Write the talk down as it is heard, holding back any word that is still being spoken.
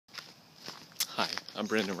I'm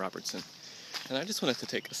Brandan Robertson, and I just wanted to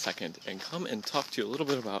take a second and come and talk to you a little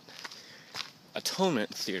bit about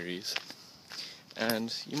atonement theories.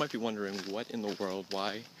 And you might be wondering, what in the world,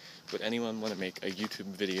 why would anyone want to make a YouTube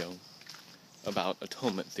video about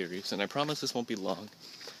atonement theories? And I promise this won't be long.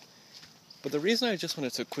 But the reason I just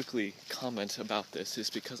wanted to quickly comment about this is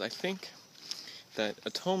because I think that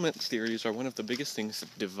atonement theories are one of the biggest things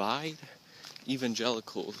that divide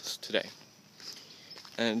evangelicals today.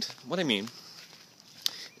 And what I mean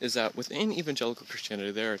is that within evangelical Christianity,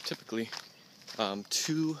 there are typically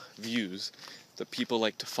two views that people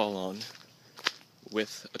like to fall on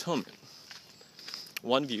with atonement.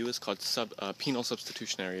 One view is called penal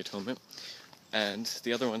substitutionary atonement, and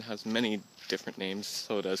the other one has many different names,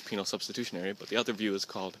 so does penal substitutionary, but the other view is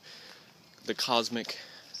called the cosmic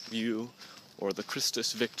view or the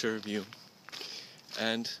Christus victor view.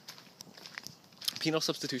 And penal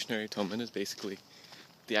substitutionary atonement is basically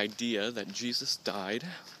the idea that Jesus died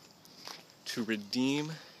to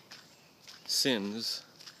redeem sins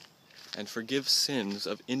and forgive sins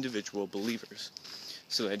of individual believers.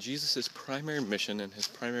 So that Jesus' primary mission and his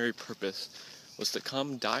primary purpose was to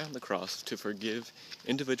come, die on the cross to forgive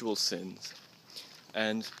individual sins.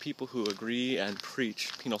 And people who agree and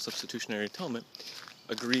preach penal substitutionary atonement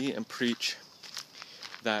agree and preach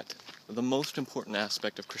that the most important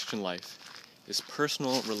aspect of Christian life is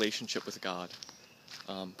personal relationship with God,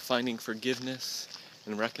 finding forgiveness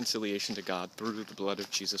and reconciliation to God through the blood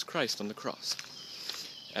of Jesus Christ on the cross.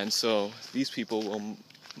 And so these people will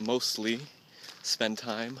mostly spend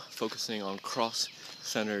time focusing on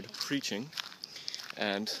cross-centered preaching,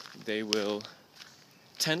 and they will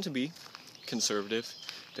tend to be conservative,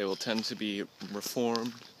 they will tend to be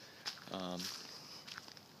reformed,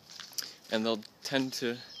 and they'll tend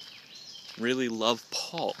to really love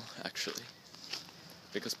Paul, actually,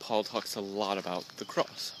 because Paul talks a lot about the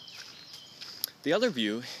cross. The other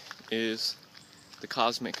view is the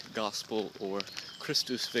cosmic gospel, or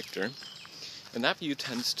Christus victor, and that view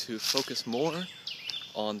tends to focus more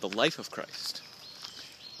on the life of Christ.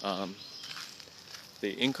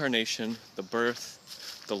 The incarnation, the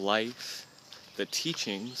birth, the life, the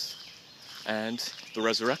teachings, and the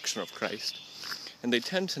resurrection of Christ. And they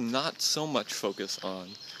tend to not so much focus on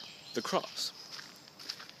the cross.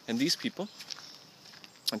 And these people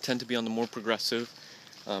tend to be on the more progressive,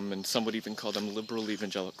 and some would even call them liberal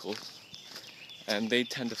evangelicals. And they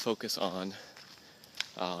tend to focus on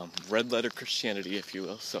red letter Christianity, if you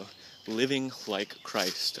will. So living like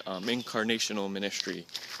Christ, incarnational ministry.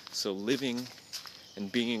 So living and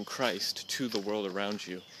being Christ to the world around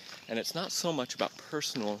you. And it's not so much about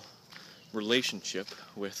personal relationship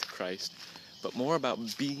with Christ, but more about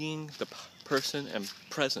being the person and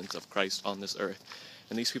presence of Christ on this earth.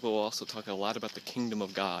 And these people will also talk a lot about the kingdom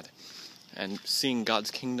of God and seeing God's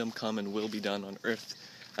kingdom come and will be done on earth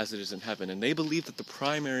as it is in heaven. And they believe that the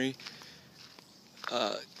primary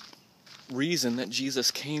reason that Jesus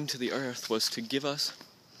came to the earth was to give us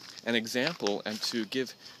an example and to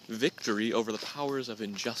give victory over the powers of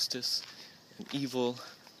injustice and evil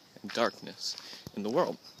and darkness in the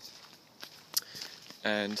world.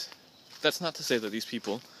 And that's not to say that these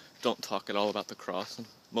people don't talk at all about the cross. And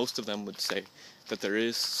most of them would say that there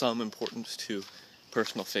is some importance to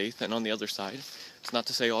personal faith. And on the other side, it's not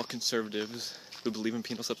to say all conservatives who believe in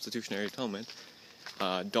penal substitutionary atonement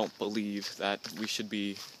don't believe that we should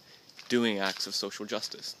be doing acts of social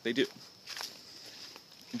justice. They do.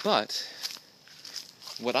 But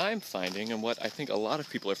what I'm finding, and what I think a lot of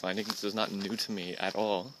people are finding, this is not new to me at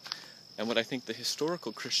all, and what I think the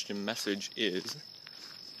historical Christian message is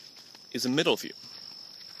a middle view.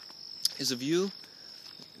 Is a view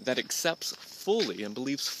that accepts fully and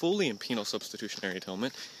believes fully in penal substitutionary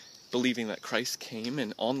atonement, believing that Christ came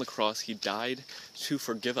and on the cross he died to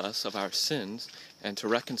forgive us of our sins and to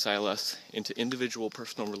reconcile us into individual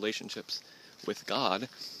personal relationships with God,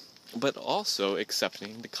 but also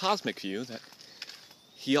accepting the cosmic view that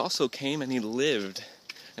he also came and he lived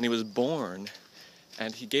and he was born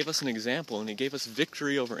and he gave us an example and he gave us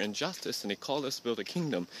victory over injustice and he called us to build a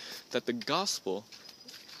kingdom. That the gospel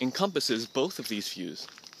encompasses both of these views.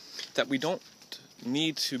 That we don't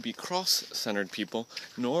need to be cross-centered people,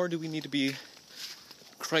 nor do we need to be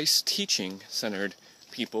Christ teaching-centered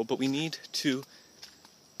people, but we need to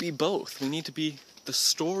be both. We need to be the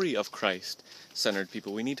story of Christ-centered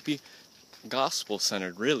people. We need to be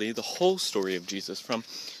gospel-centered, really, the whole story of Jesus, from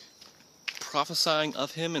prophesying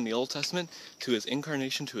of him in the Old Testament to his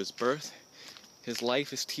incarnation, to his birth, his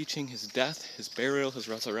life, his teaching, his death, his burial, his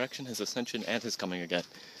resurrection, his ascension, and his coming again.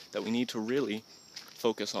 That we need to really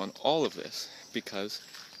focus on all of this, because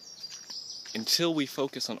until we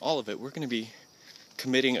focus on all of it, we're going to be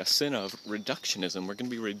committing a sin of reductionism. We're going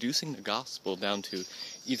to be reducing the gospel down to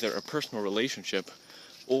either a personal relationship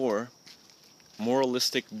or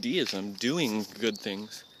moralistic deism, doing good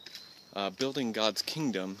things, building God's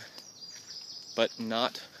kingdom, but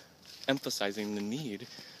not emphasizing the need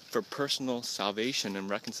for personal salvation and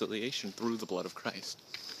reconciliation through the blood of Christ.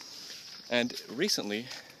 And recently,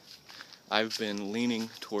 I've been leaning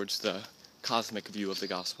towards the cosmic view of the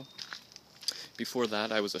gospel. Before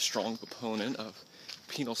that, I was a strong proponent of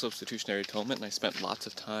penal substitutionary atonement, and I spent lots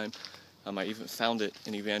of time. I even founded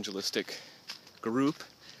an evangelistic group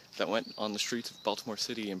that went on the streets of Baltimore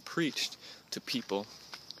City and preached to people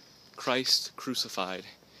Christ crucified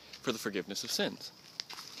for the forgiveness of sins.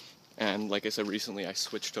 And like I said, recently I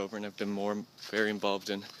switched over and have been very involved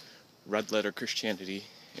in red letter Christianity,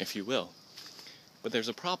 if you will. But there's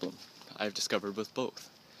a problem I've discovered with both,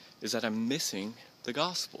 is that I'm missing the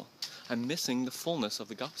gospel. I'm missing the fullness of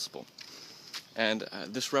the gospel. And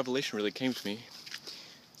this revelation really came to me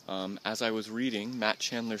as I was reading Matt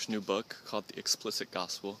Chandler's new book called The Explicit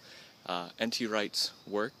Gospel, N.T. Wright's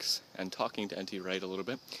works, and talking to N.T. Wright a little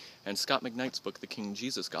bit, and Scott McKnight's book, The King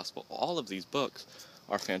Jesus Gospel. All of these books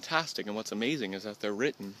are fantastic, and what's amazing is that they're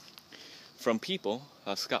written from people,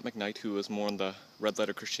 Scott McKnight, who is more on the red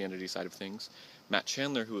letter Christianity side of things, Matt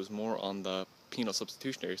Chandler, who is more on the penal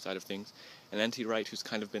substitutionary side of things, and N.T. Wright, who's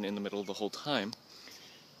kind of been in the middle the whole time.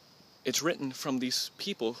 It's written from these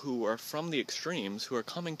people who are from the extremes, who are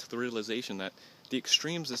coming to the realization that the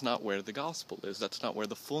extremes is not where the gospel is. That's not where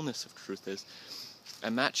the fullness of truth is.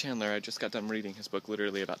 And Matt Chandler, I just got done reading his book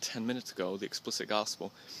literally about 10 minutes ago, The Explicit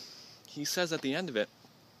Gospel. He says at the end of it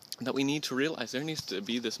that we need to realize there needs to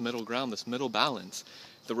be this middle ground, this middle balance,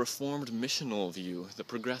 the reformed missional view, the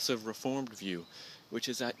progressive reformed view, which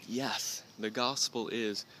is that, yes, the gospel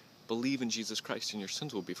is believe in Jesus Christ and your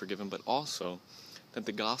sins will be forgiven, but also that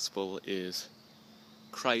the gospel is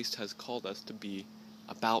Christ has called us to be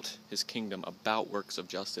about his kingdom, about works of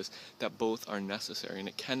justice, that both are necessary, and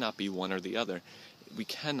it cannot be one or the other. We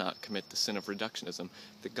cannot commit the sin of reductionism.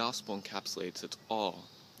 The gospel encapsulates it all.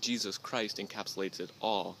 Jesus Christ encapsulates it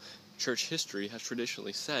all. Church history has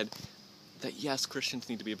traditionally said that yes, Christians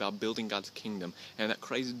need to be about building God's kingdom, and that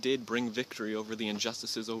Christ did bring victory over the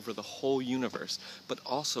injustices over the whole universe, but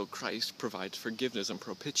also Christ provides forgiveness and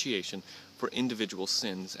propitiation for individual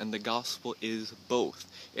sins, and the gospel is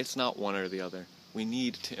both. It's not one or the other. We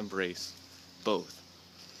need to embrace both.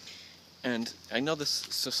 And I know this,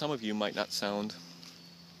 so some of you might not sound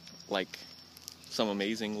like some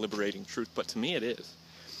amazing, liberating truth, but to me it is.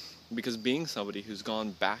 Because being somebody who's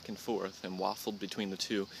gone back and forth and waffled between the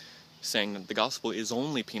two, saying that the gospel is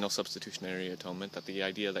only penal substitutionary atonement, that the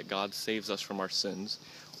idea that God saves us from our sins,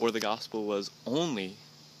 or the gospel was only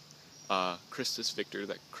Christus victor,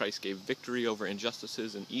 that Christ gave victory over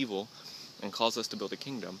injustices and evil and calls us to build a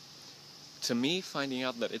kingdom. To me, finding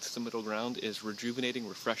out that it's the middle ground is rejuvenating,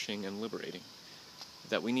 refreshing, and liberating.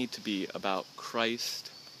 That we need to be about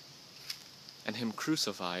Christ and him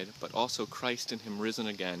crucified, but also Christ and him risen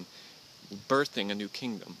again, birthing a new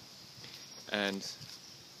kingdom, and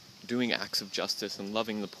doing acts of justice and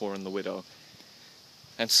loving the poor and the widow.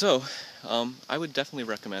 And so, I would definitely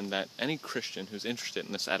recommend that any Christian who's interested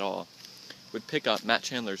in this at all would pick up Matt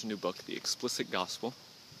Chandler's new book, The Explicit Gospel,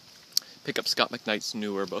 pick up Scott McKnight's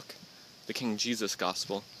newer book, The King Jesus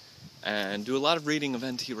Gospel, and do a lot of reading of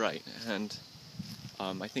N.T. Wright. And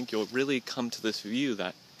I think you'll really come to this view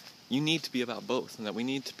that you need to be about both, and that we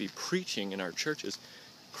need to be preaching in our churches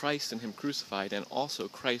Christ and him crucified, and also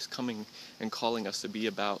Christ coming and calling us to be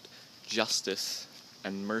about justice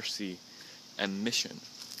and mercy and mission.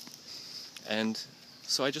 And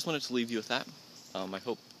so I just wanted to leave you with that. I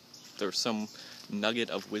hope there's some nugget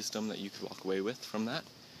of wisdom that you could walk away with from that.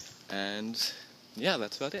 And yeah,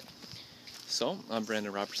 that's about it. So I'm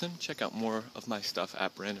Brandon Robertson. Check out more of my stuff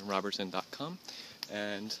at brandonrobertson.com.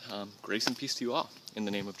 And grace and peace to you all in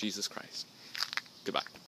the name of Jesus Christ. Goodbye.